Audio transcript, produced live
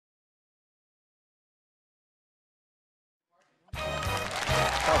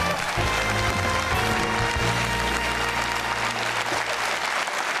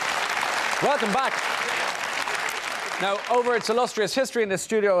Welcome back. Now, over its illustrious history in this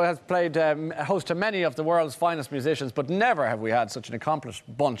studio, it has played host to many of the world's finest musicians, but never have we had such an accomplished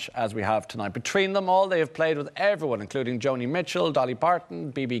bunch as we have tonight. Between them all, they have played with everyone, including Joni Mitchell, Dolly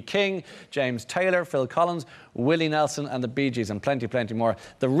Parton, B.B. King, James Taylor, Phil Collins, Willie Nelson and the Bee Gees, and plenty, plenty more.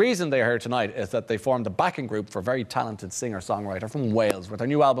 The reason they are here tonight is that they formed the backing group for a very talented singer-songwriter from Wales. With her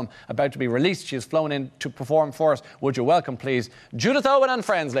new album about to be released, she has flown in to perform for us. Would you welcome, please, Judith Owen and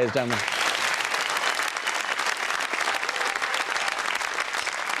friends, ladies and gentlemen.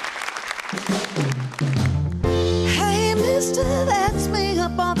 Hey, mister, that's me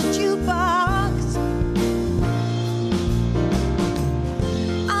up on the jukebox.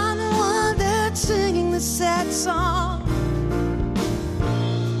 I'm the one that's singing the sad song.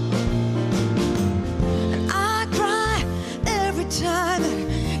 And I cry every time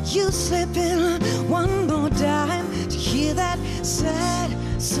that you slip in one more dime to hear that sad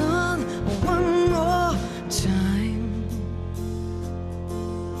song one more time.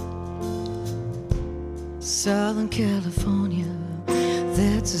 Southern California,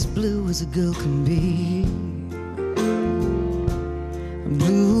 that's as blue as a girl can be.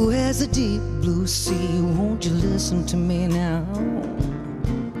 Blue as the deep blue sea, won't you listen to me now?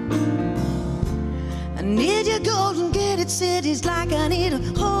 I need your golden gated cities like I need a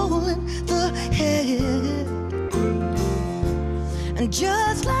hole in the head. And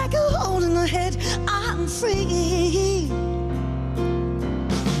just like a hole in the head, I'm free.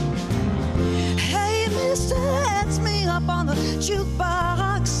 Mister, that's me up on the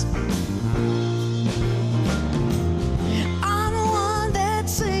jukebox. I'm the one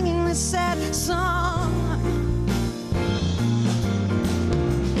that's singing this sad song.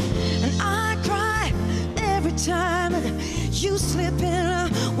 And I cry every time you slip in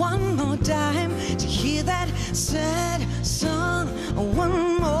one more dime to hear that sad song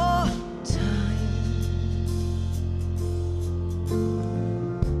one more time.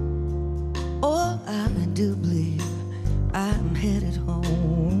 Oh, I do believe I'm headed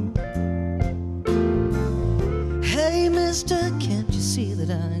home. Hey, mister, can't you see that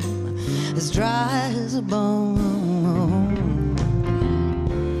I'm as dry as a bone?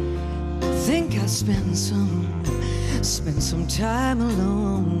 Think I'll spend some time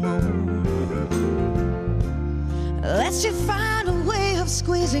alone. Let's you find a way of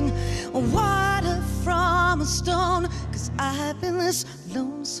squeezing water from a stone, 'cause I've been this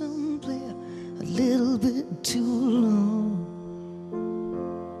lonesome player a little bit too long.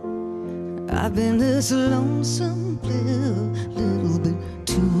 I've been this lonesome player a little bit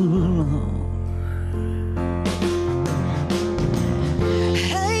too long.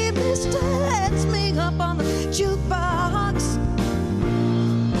 Hey, mister, that's me up on the jukebox.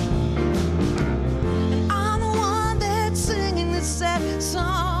 And I'm the one that's singing this sad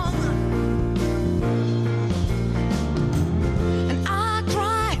song. And I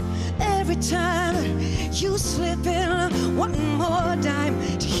cry every time you slip in one more dime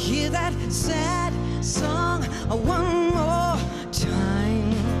to hear that sad song one more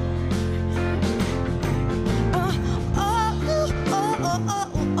time. Oh, oh, oh, oh,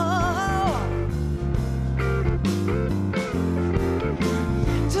 oh, oh.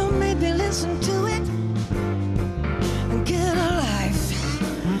 Don't make me listen to it and get a life.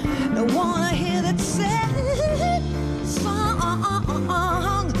 Don't wanna hear that sad song.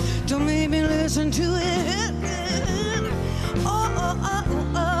 Don't make me listen to it. Oh, oh, oh,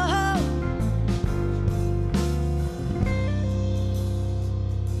 oh.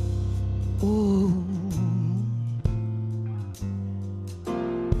 Ooh.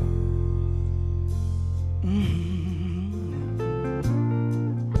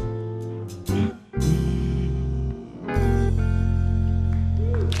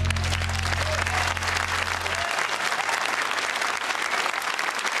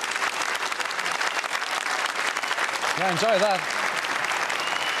 Yeah, enjoy that.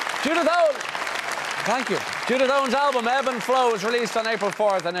 Judith Owen. Thank you. Judith Owen's album, Ebb Flow, was released on April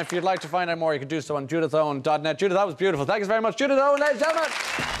 4th, and if you'd like to find out more, you can do so on judithowen.net. Judith, that was beautiful. Thank you very much. Judith Owen, ladies and gentlemen.